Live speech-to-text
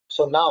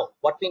So now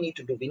what we need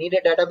to do, we need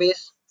a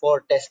database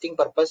for testing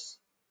purpose,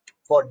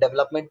 for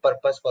development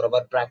purpose, for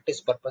our practice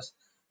purpose.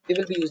 We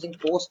will be using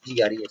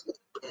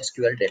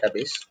PostgreSQL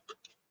database.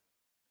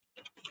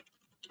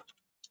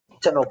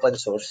 It's an open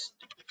source,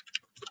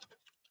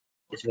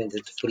 which means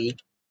it's free.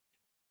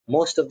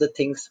 Most of the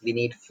things we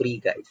need free,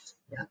 guys.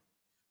 Yeah.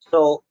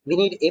 So we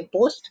need a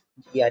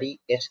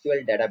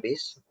PostgreSQL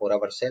database for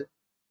ourselves.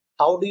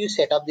 How do you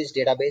set up this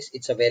database?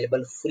 It's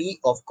available free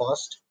of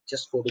cost.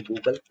 Just go to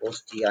Google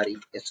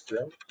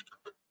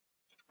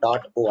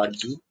postgresql.org.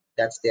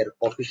 That's their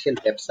official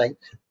website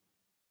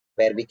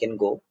where we can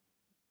go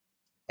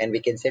and we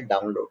can say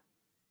download.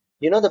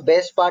 You know the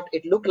best part,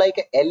 it look like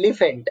an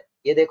elephant.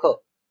 ये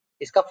देखो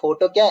इसका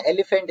photo क्या है,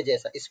 elephant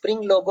जैसा.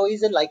 Spring logo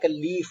is like a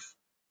leaf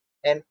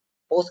and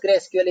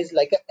PostgreSQL is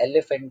like an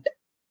elephant.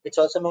 It's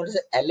also known as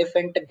an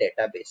elephant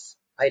database.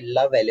 I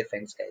love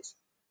elephants, guys.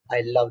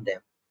 I love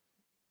them.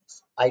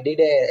 I did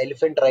a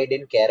elephant ride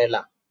in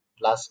Kerala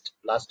last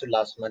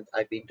month.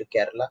 I've been to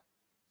Kerala.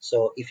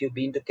 So if you've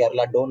been to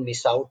Kerala, don't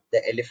miss out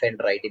the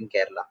elephant ride in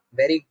Kerala.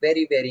 Very,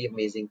 very, very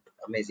amazing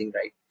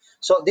ride.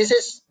 So this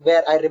is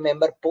where I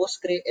remember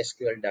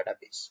PostgreSQL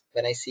database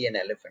when I see an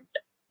elephant.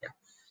 Yeah.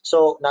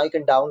 So now you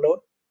can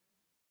download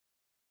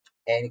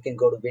and you can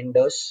go to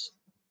Windows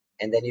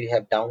and then you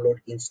have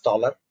download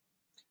installer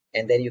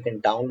and then you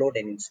can download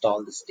and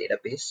install this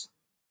database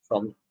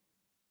from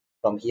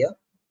here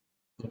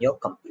in your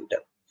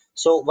computer.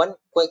 So one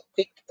quick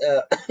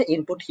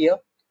input here.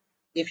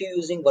 If you're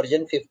using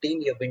version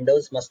 15, your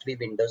Windows must be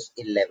Windows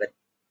 11.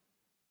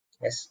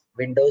 Yes,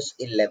 Windows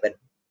 11.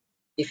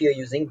 If you're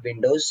using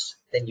Windows,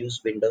 then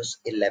use Windows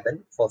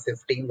 11 for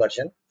 15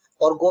 version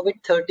or go with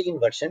 13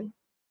 version.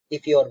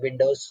 If you're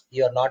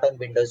not on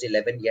Windows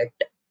 11 yet,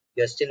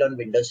 you're still on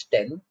Windows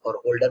 10 or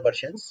older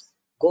versions,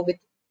 go with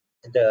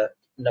the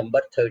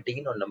number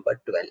 13 or number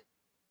 12.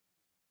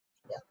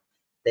 Yeah.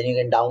 Then you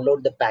can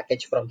download the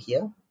package from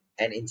here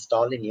and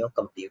install in your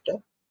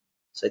computer.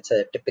 So it's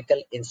a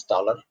typical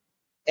installer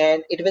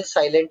and it will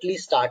silently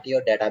start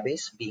your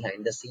database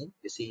behind the scene.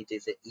 You see it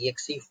is an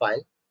exe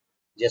file.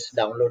 Just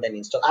download and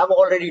install. I've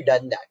already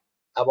done that.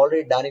 I've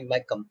already done in my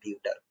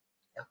computer.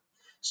 Yeah.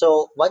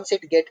 So once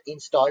it get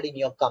installed in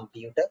your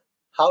computer,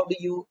 how do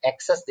you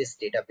access this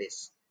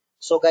database?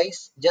 So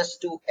guys,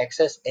 just to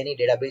access any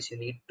database, you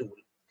need tool.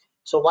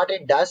 So what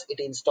it does, it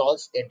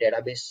installs a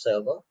database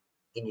server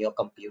in your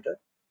computer,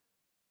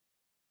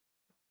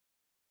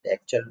 the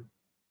actual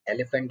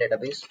elephant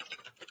database,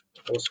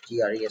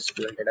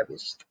 PostgreSQL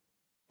database.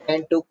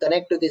 And to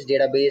connect to this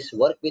database,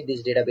 work with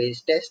this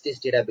database, test this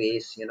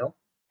database,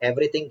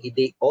 everything,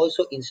 they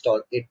also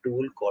install a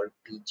tool called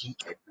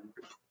pgadmin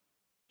tool.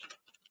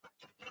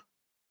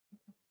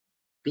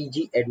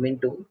 pgadmin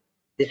tool,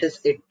 this is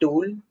a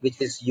tool which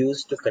is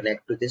used to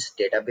connect to this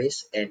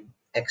database and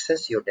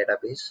access your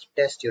database,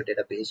 test your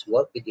database,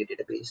 work with your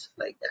database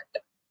like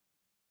that.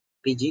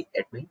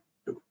 pgadmin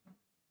tool.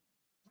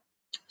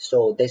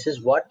 So this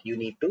is what you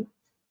need to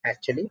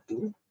actually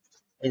do.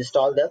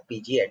 Install the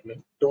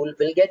pgadmin tool,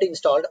 will get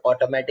installed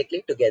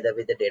automatically together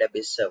with the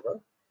database server,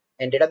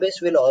 and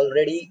database will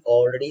already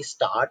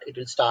start. It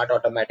will start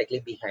automatically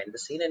behind the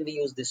scene, and we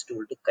use this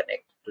tool to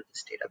connect to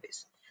this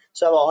database.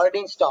 So I've already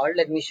installed.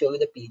 Let me show you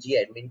the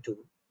pgadmin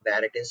tool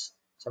where it is.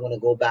 So I'm going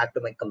to go back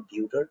to my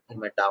computer in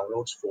my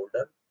downloads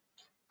folder.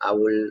 I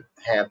will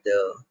have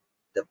the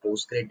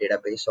Postgre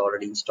database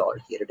already installed.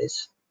 Here it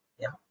is.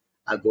 Yeah,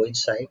 I go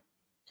inside.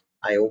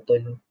 I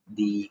open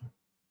the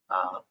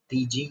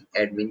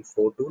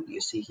pgadmin4 tool.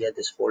 You see here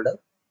this folder.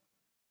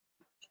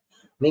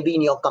 Maybe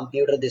in your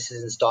computer this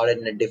is installed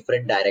in a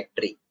different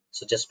directory,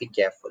 so just be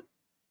careful.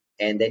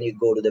 And then you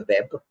go to the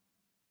web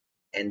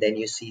and then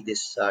you see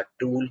this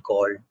tool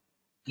called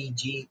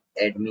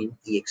pgadmin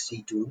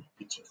exe tool,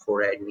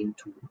 pg4admin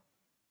tool.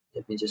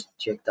 Let me just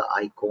check the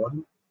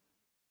icon.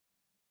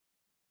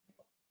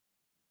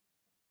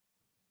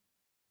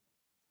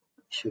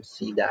 You should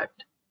see that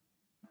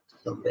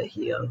somewhere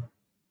here.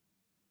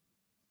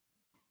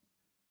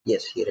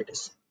 Yes, here it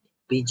is,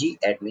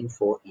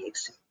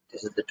 pgadmin4exe.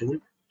 This is the tool.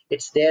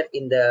 It's there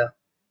in the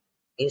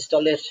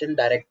installation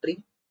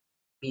directory,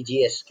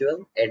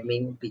 PGSQL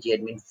admin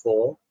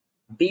pgadmin4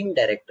 bin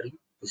directory.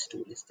 This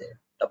tool is there.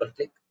 Double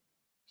click.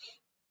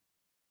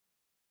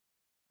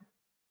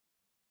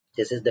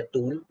 This is the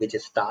tool which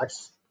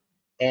starts,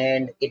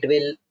 and it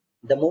will,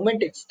 the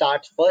moment it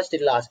starts, first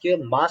it will ask you a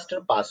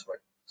master password.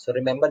 So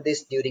remember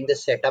this during the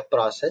setup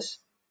process.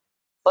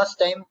 First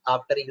time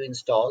after you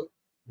install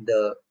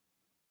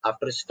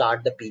after you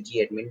start the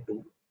pgadmin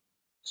tool,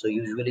 so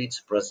usually it's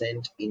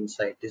present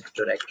inside this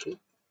directory.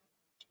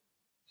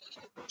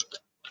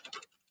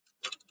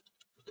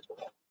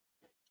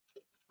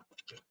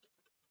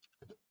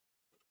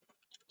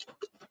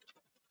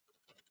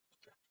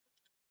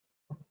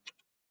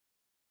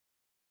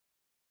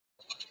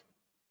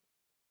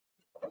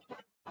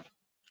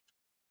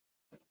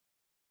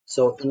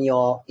 So in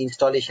your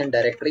installation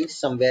directory,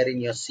 somewhere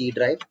in your C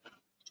drive,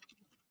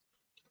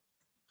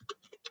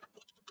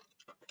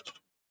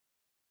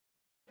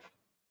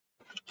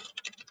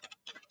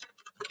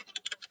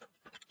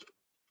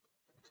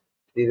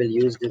 We will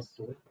use this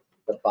tool,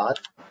 the path.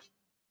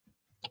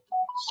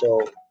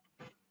 So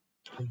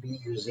we'll be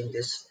using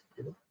this.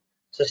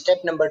 So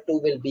step number 2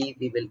 will be,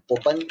 we will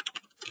open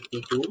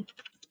the tool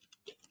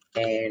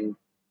and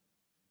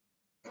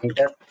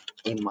enter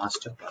a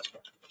master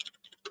password.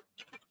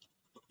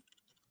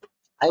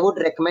 I would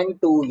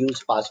recommend to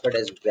use password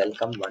as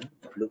welcome one,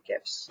 blue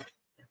caps,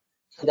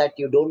 so that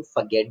you don't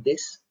forget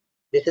this.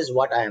 This is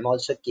what I am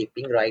also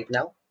keeping right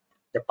now.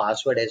 The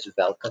password is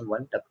welcome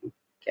one, W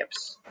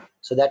caps,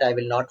 so that I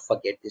will not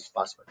forget this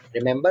password.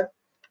 Remember,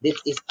 this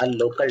is a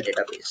local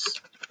database.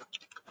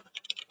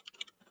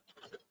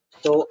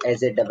 So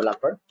as a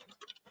developer,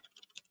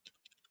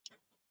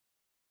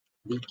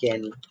 we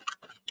can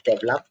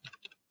develop,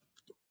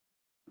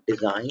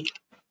 design,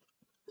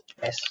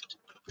 test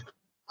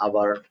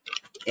our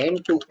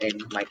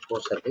end-to-end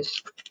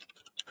microservice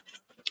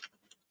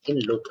in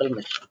local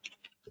machine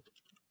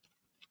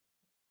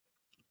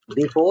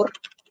before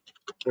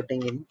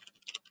putting in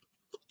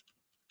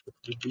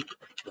the.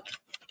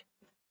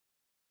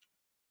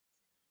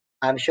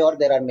 I'm sure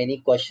there are many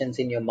questions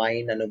in your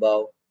mind,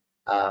 Anubhav.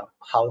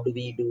 How do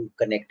we do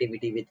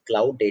connectivity with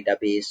cloud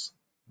database?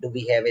 Do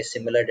we have a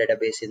similar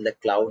database in the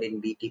cloud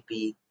in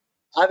BTP?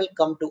 I will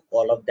come to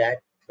all of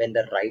that when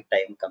the right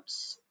time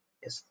comes.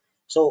 Yes.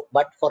 So,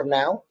 but for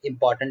now,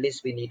 important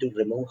is we need to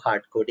remove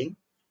hard coding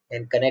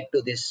and connect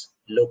to this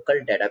local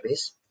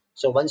database.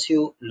 So once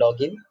you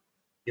log in,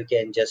 you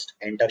can just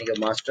enter your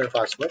master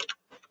password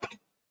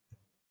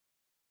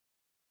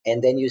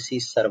and then you see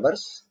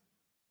servers.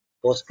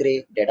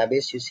 Postgre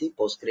database, you see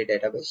Postgre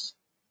database,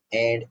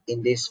 and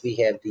in this we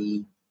have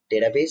the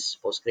database,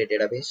 Postgre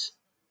database,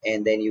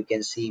 and then you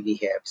can see we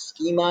have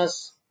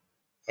schemas,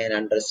 and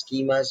under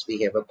schemas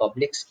we have a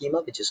public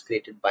schema which is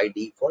created by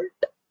default,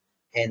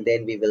 and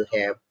then we will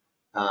have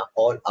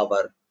all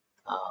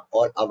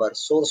our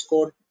source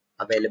code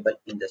available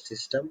in the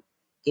system,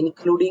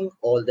 including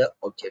all the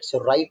objects. So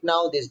right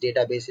now this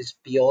database is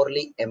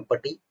purely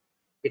empty.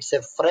 It's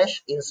a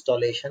fresh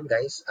installation,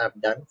 guys.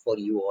 I've done for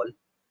you all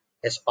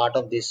as part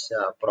of this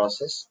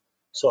process.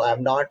 So I've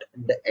not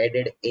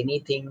added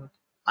anything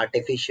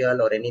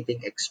artificial or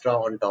anything extra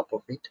on top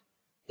of it.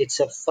 It's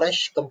a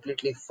fresh,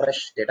 completely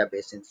fresh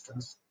database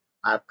instance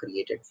I've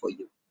created for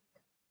you.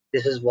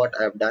 This is what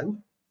I've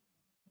done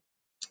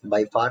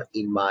by far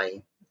in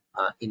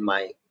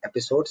my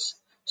episodes.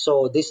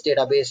 So this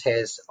database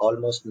has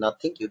almost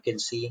nothing. You can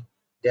see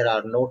there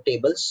are no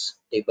tables.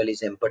 Table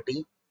is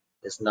empty.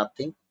 There's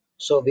nothing.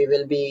 So we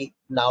will be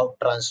now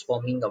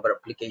transforming our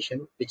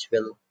application, which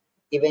will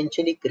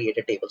eventually create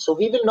a table. So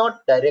we will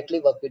not directly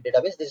work with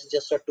database. This is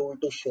just a tool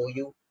to show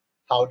you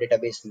how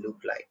database look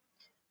like.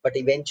 But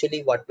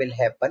eventually what will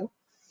happen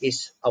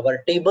is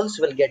our tables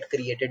will get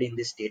created in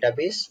this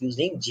database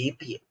using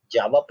JPA,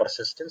 Java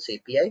Persistence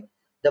API,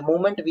 the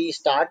moment we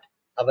start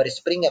our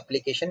Spring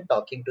application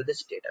talking to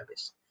this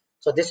database.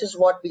 So this is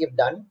what we have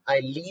done. I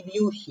leave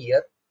you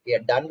here. We are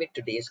done with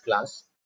today's class.